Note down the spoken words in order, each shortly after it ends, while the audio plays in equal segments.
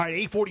All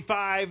right,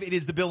 8:45. It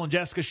is the Bill and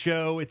Jessica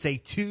Show. It's a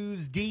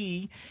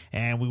Tuesday,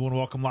 and we want to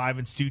welcome live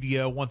in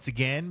studio once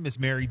again Miss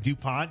Mary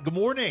DuPont. Good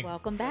morning.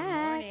 Welcome back.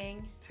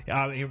 Good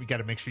morning. Here we got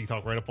to make sure you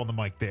talk right up on the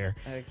mic there.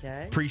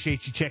 Okay.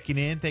 Appreciate you checking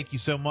in. Thank you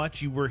so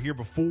much. You were here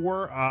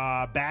before,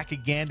 back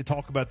again to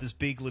talk about this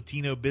big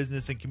Latino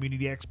Business and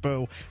Community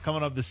Expo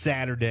coming up this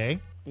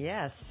Saturday.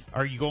 Yes.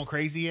 Are you going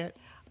crazy yet?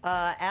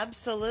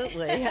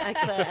 Absolutely.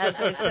 Actually, as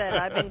I said,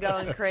 I've been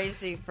going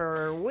crazy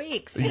for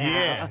weeks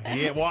now.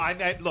 Yeah. Well,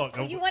 I look.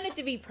 You want it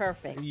to be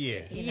perfect.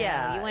 Yeah.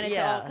 Yeah, You want it to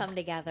yeah. all come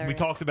together. We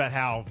talked about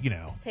how, It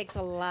takes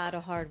a lot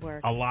of hard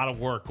work. a lot of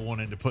work going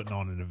into putting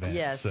on an event.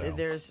 Yes, so.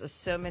 there's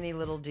so many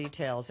little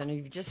details, and if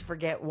you just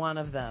forget one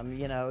of them,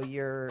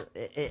 you're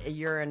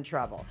in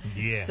trouble.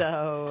 Yeah.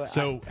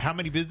 So how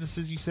many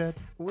businesses you said?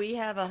 we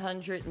have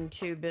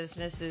 102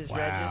 businesses Wow.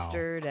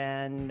 registered,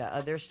 and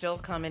they're still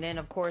coming in.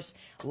 Of course,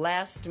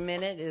 last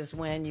minute is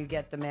when you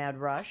get the mad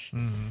rush,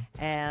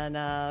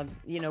 and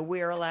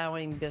we're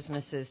allowing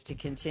businesses to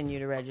continue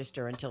to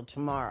register until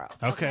tomorrow.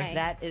 Okay.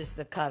 That is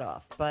the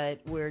cutoff, but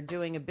we're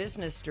doing a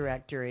business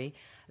directory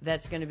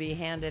that's going to be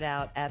handed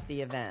out at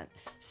the event.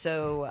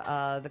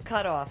 So the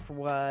cutoff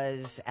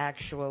was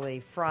actually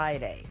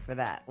Friday for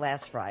that,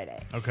 last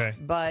Friday. Okay.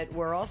 But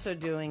we're also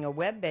doing a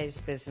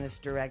web-based business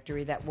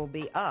directory that will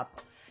be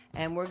up.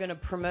 And we're going to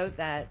promote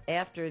that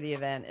after the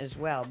event as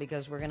well,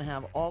 because we're going to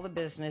have all the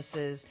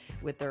businesses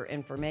with their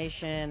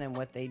information and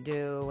what they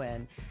do,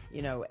 and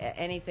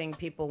anything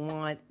people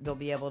want, they'll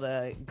be able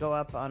to go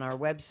up on our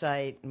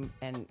website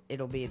and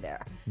it'll be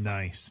there.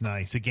 Nice.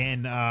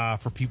 Again,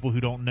 for people who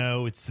don't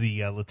know, it's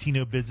the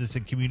Latino Business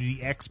and Community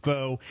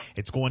Expo.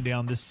 It's going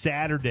down this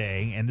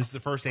Saturday, and this is the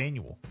first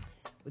annual.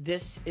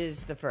 This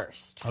is the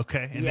first.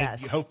 Okay. And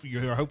Yes. then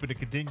you're hoping to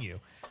continue.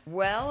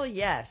 Well,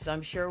 yes,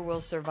 I'm sure we'll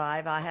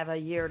survive. I have a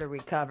year to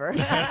recover.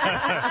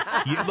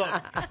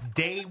 Look,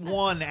 day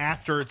one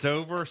after it's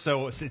over,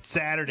 so it's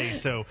Saturday.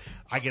 So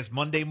I guess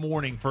Monday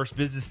morning, first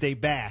business day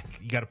back,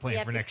 you got to plan You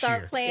have for to next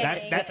start year.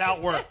 planning. That's how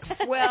it works.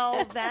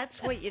 Well,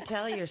 that's what you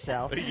tell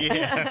yourself.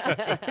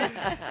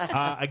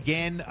 Yeah.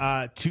 Again,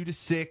 2 to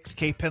 6,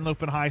 Cape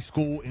Henlopen High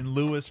School in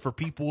Lewis. For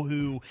people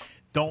who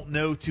don't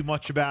know too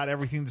much about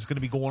everything that's going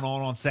to be going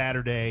on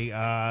Saturday,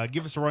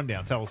 give us a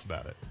rundown. Tell us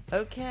about it.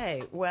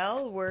 Okay,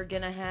 well, we're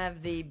going to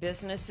have the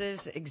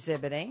businesses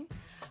exhibiting.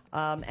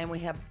 And we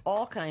have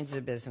all kinds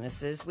of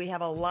businesses. We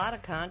have a lot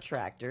of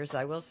contractors.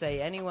 I will say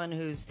anyone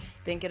who's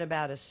thinking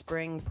about a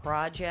spring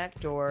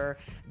project or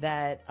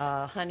that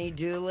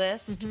honey-do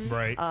list,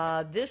 Right.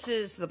 this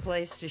is the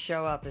place to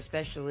show up,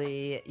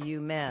 especially you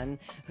men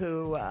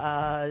who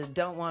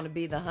don't want to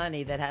be the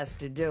honey that has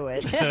to do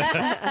it.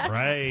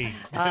 Right.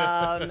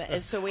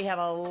 So we have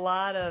a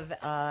lot of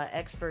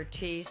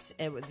expertise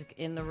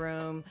in the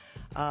room.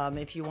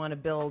 If you want to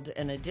build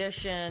an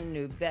addition,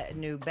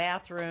 new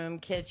bathroom,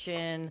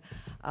 kitchen,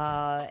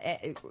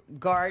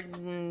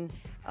 garden,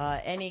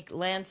 any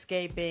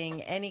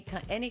landscaping, any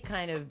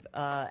kind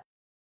of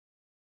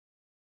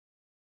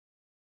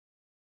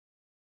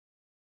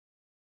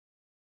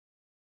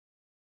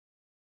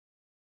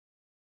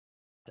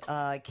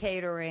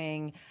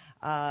catering.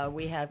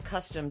 We have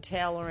custom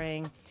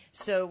tailoring.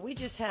 So we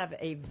just have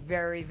a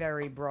very,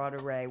 very broad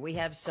array. We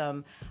have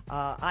some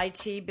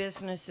IT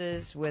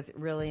businesses with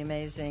really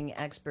amazing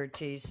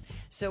expertise.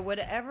 So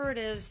whatever it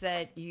is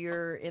that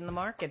you're in the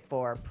market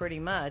for, pretty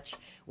much,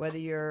 whether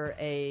you're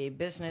a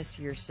business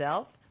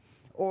yourself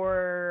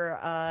or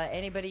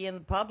anybody in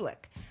the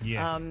public.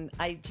 Yeah.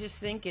 I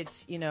just think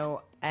it's,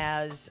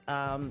 as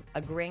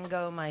a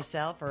gringo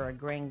myself, or a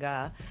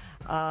gringa,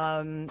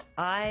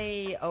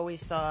 I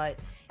always thought,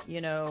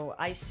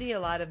 I see a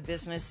lot of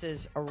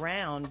businesses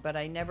around, but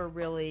I never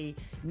really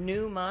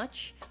knew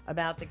much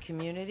about the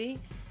community.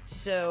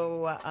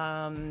 So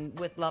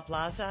with La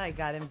Plaza, I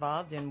got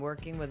involved in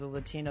working with the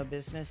Latino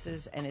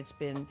businesses, and it's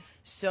been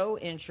so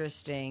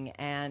interesting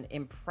and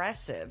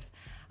impressive,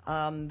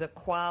 the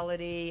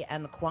quality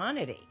and the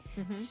quantity.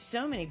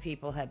 So many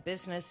people have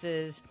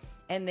businesses,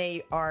 and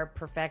they are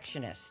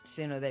perfectionists.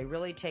 They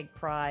really take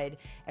pride.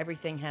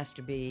 Everything has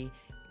to be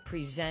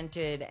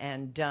presented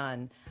and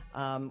done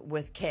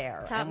with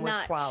care and with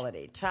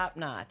quality, top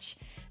notch.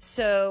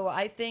 So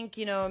I think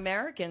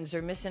Americans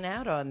are missing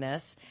out on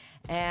this,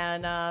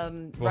 and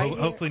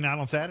Hopefully not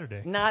on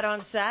Saturday. Not on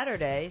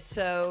Saturday.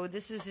 So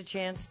this is a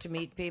chance to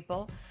meet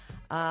people.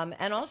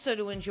 And also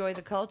to enjoy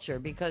the culture,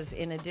 because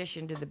in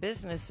addition to the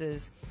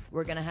businesses,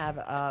 we're going to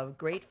have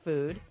great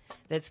food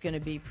that's going to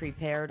be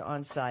prepared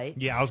on site.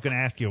 Yeah, I was going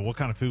to ask you what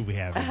kind of food we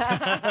have.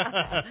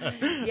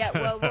 Yeah,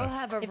 well, we'll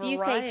have a If variety. you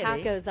say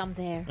tacos, I'm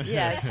there.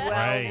 Yes, well,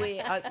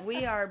 Right.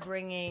 we are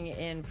bringing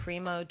in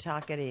Primo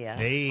Taqueria.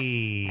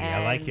 Hey,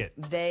 I like it.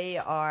 They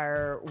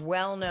are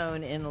well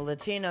known in the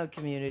Latino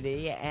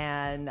community,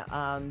 and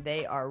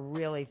they are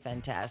really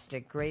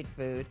fantastic, great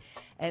food,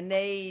 and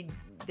they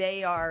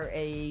are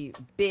a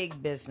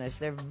big business.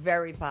 They're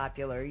very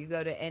popular. You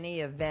go to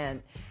any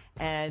event,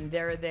 and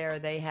they're there.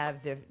 They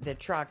have the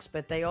trucks,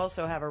 but they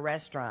also have a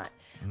restaurant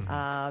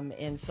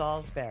in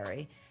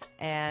Salisbury.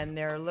 And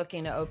they're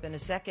looking to open a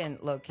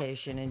second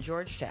location in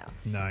Georgetown.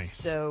 Nice.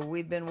 So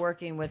we've been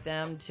working with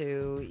them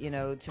to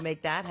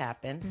make that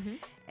happen.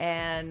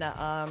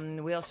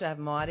 And we also have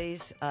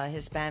Maudie's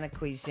Hispanic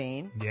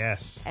cuisine.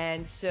 Yes.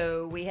 And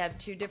so we have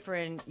two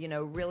different,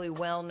 really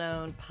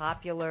well-known,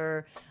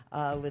 popular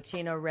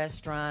Latino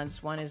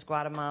restaurants. One is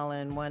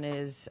Guatemalan, one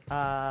is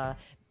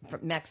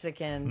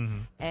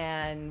Mexican.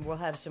 And we'll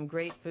have some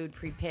great food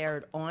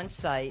prepared on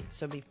site,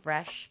 so it'll be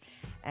fresh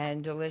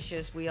and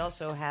delicious. We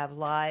also have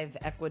live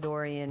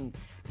Ecuadorian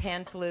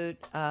pan flute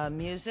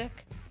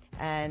music.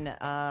 And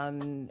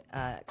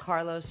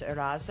Carlos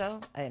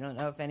Erazo, I don't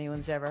know if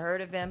anyone's ever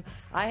heard of him.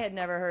 I had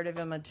never heard of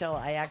him until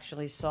I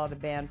actually saw the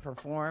band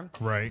perform.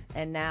 Right.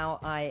 And now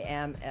I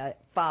am a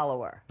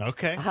follower.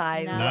 Okay.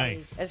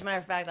 Nice. As a matter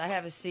of fact, I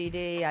have a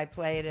CD. I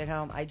play it at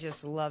home. I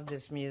just love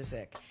this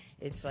music.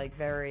 It's like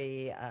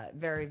very,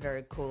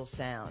 very cool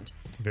sound.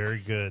 Very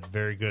good.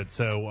 Very good.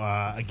 So,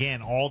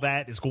 again, all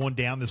that is going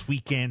down this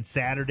weekend,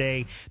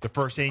 Saturday, the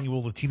first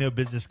annual Latino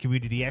Business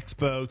Community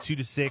Expo, 2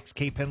 to 6,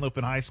 Cape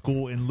Henlopen High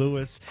School in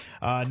Lewis.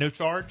 No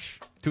charge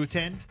to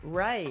attend?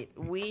 Right.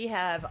 We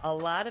have a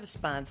lot of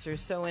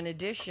sponsors. So in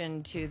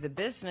addition to the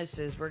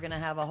businesses, we're going to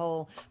have a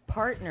whole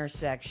partner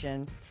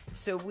section.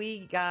 So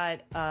we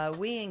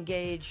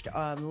engaged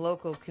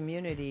local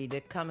community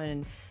to come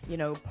and,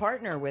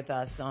 partner with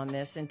us on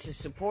this and to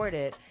support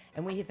it.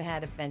 And we have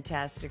had a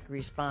fantastic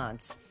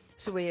response.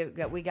 So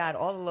we got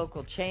all the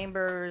local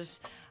chambers.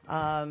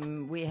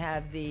 We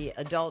have the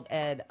adult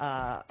ed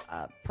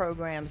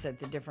programs at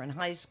the different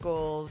high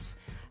schools.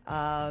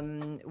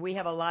 We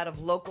have a lot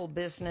of local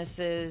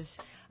businesses.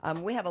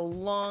 We have a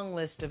long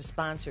list of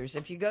sponsors.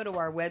 If you go to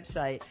our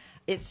website,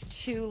 it's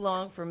too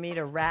long for me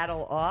to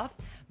rattle off,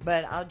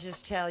 but I'll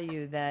just tell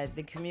you that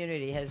the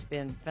community has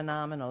been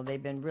phenomenal.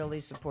 They've been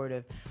really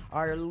supportive.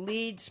 Our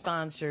lead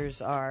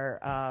sponsors are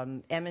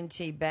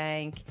M&T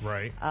Bank,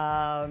 right?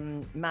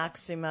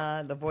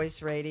 Maxima, The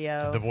Voice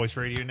Radio. The Voice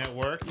Radio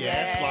Network,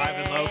 yes, Yay. live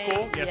and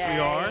local. Yes, Yay. we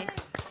are.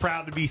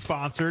 Proud to be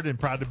sponsored and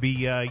proud to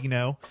be,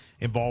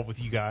 involved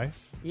with you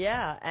guys.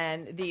 Yeah,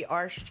 and the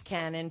Arched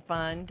Cannon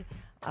Fund,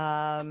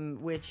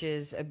 which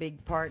is a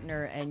big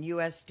partner, and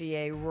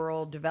USDA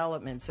Rural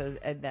Development. So,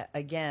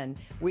 again,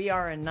 we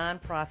are a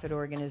nonprofit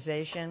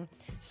organization,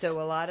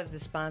 so a lot of the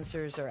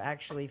sponsors are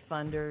actually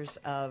funders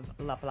of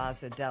La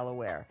Plaza,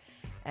 Delaware.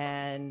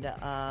 And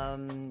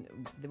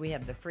we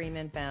have the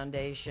Freeman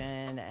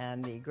Foundation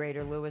and the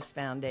Greater Lewis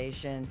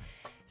Foundation.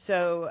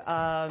 So,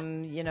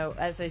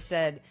 as I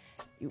said,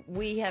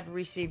 we have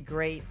received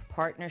great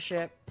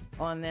partnership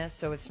on this,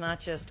 so it's not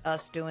just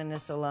us doing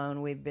this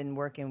alone. We've been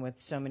working with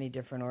so many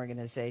different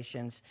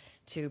organizations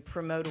to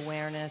promote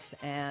awareness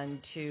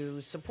and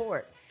to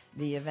support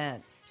the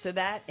event. So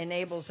that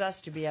enables us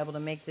to be able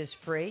to make this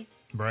free,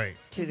 right,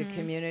 to the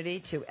community,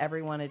 to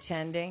everyone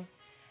attending,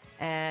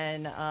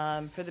 and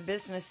for the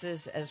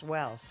businesses as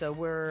well. So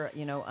we're,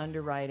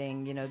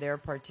 underwriting, their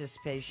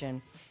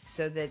participation,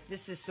 so that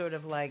this is sort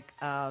of like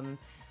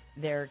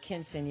their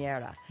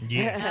quinceañera.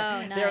 Yeah.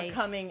 Oh, nice. They're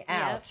coming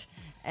out.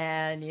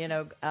 And,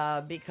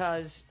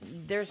 because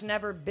there's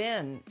never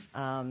been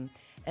an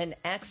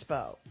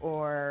expo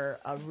or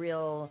a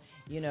real,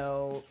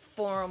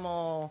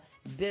 formal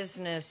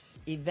business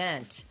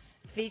event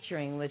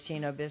featuring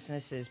Latino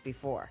businesses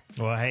before.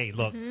 Well, hey,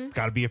 look, it's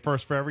got to be a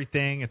first for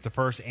everything. It's the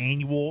first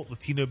annual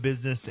Latino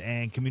Business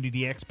and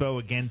Community Expo,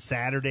 again,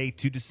 Saturday,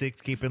 2 to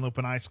 6, Cape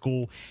Henlopen High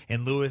School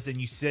in Lewis. And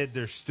you said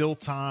there's still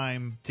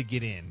time to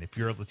get in. If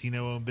you're a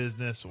Latino-owned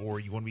business or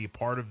you want to be a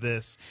part of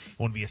this, you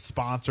want to be a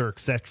sponsor,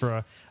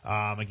 etc.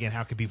 Again,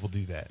 how can people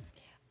do that?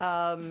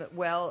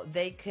 Well,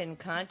 they can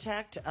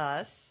contact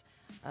us.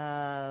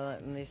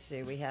 Let me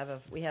see.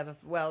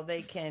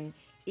 They can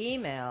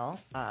email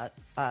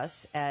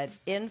us at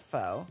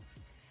info@La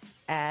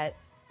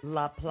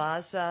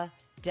Plaza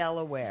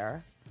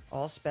Delaware,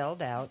 all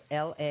spelled out,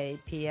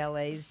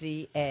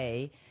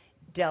 LAPLAZA,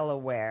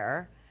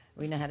 Delaware.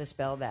 We know how to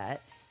spell that.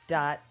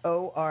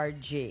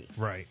 .org.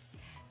 Right.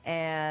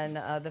 And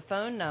the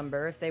phone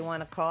number, if they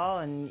want to call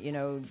and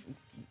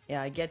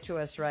get to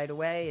us right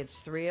away, it's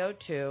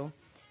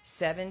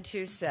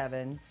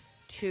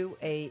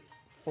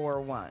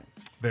 302-727-2841.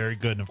 Very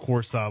good. And, of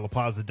course,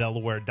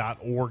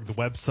 laplazadelaware.org, the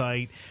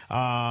website.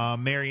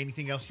 Mary,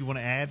 anything else you want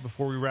to add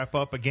before we wrap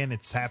up? Again,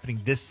 it's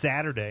happening this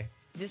Saturday.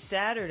 This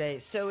Saturday.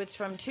 So it's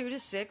from 2 to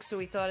 6, so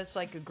we thought it's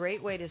like a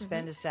great way to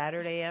spend a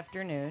Saturday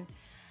afternoon.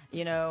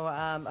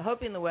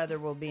 Hoping the weather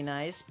will be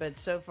nice, but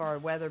so far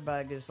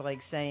WeatherBug is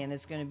like saying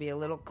it's going to be a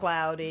little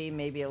cloudy,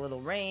 maybe a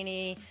little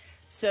rainy.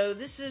 So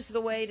this is the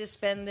way to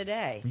spend the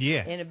day.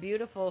 Yeah. In a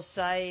beautiful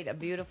site, a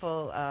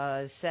beautiful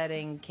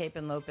setting. Cape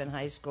Henlopen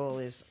High School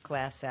is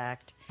class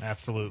act.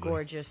 Absolutely.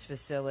 Gorgeous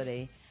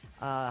facility.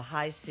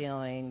 high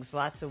ceilings,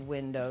 lots of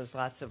windows,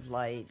 lots of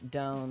light,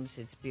 domes.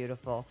 It's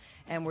beautiful.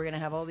 And we're going to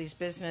have all these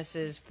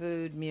businesses,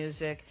 food,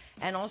 music.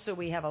 And also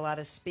we have a lot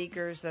of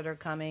speakers that are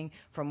coming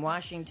from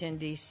Washington,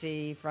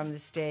 D.C., from the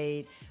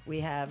state.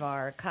 We have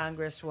our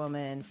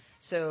congresswoman.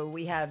 So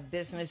we have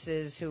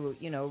businesses who,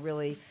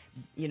 really,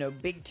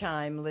 big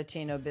time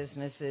Latino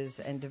businesses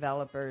and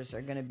developers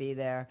are going to be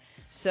there.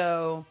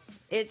 So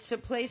it's a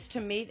place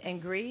to meet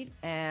and greet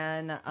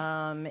and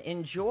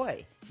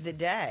enjoy the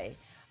day.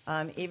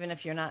 Even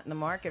if you're not in the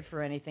market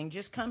for anything,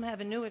 just come have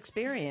a new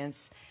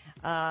experience,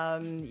 for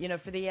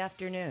the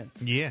afternoon.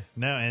 Yeah,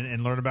 no,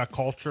 and learn about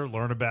culture,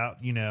 learn about,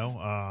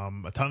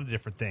 a ton of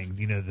different things.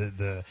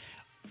 The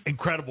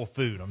incredible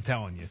food, I'm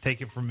telling you.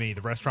 Take it from me.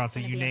 The restaurants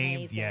that you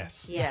named,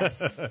 yes. Yes.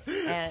 The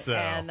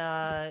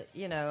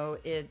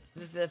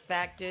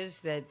fact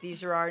is that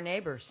these are our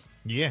neighbors.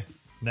 Yeah.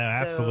 No,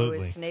 absolutely.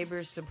 So it's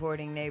neighbors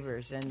supporting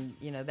neighbors, and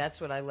that's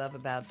what I love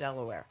about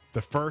Delaware.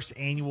 The first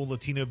annual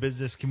Latino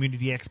Business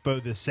Community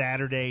Expo this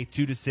Saturday,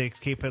 2 to 6,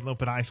 Cape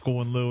Henlopen High School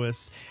in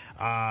Lewis.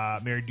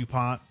 Mary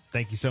DuPont,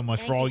 thank you so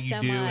much for all you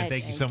do, and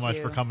thank you so much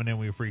for coming in.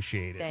 We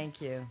appreciate it.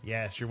 Thank you.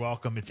 Yes, you're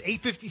welcome. It's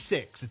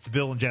 8:56. It's the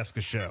Bill and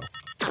Jessica Show.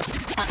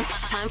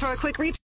 Time for a quick reach.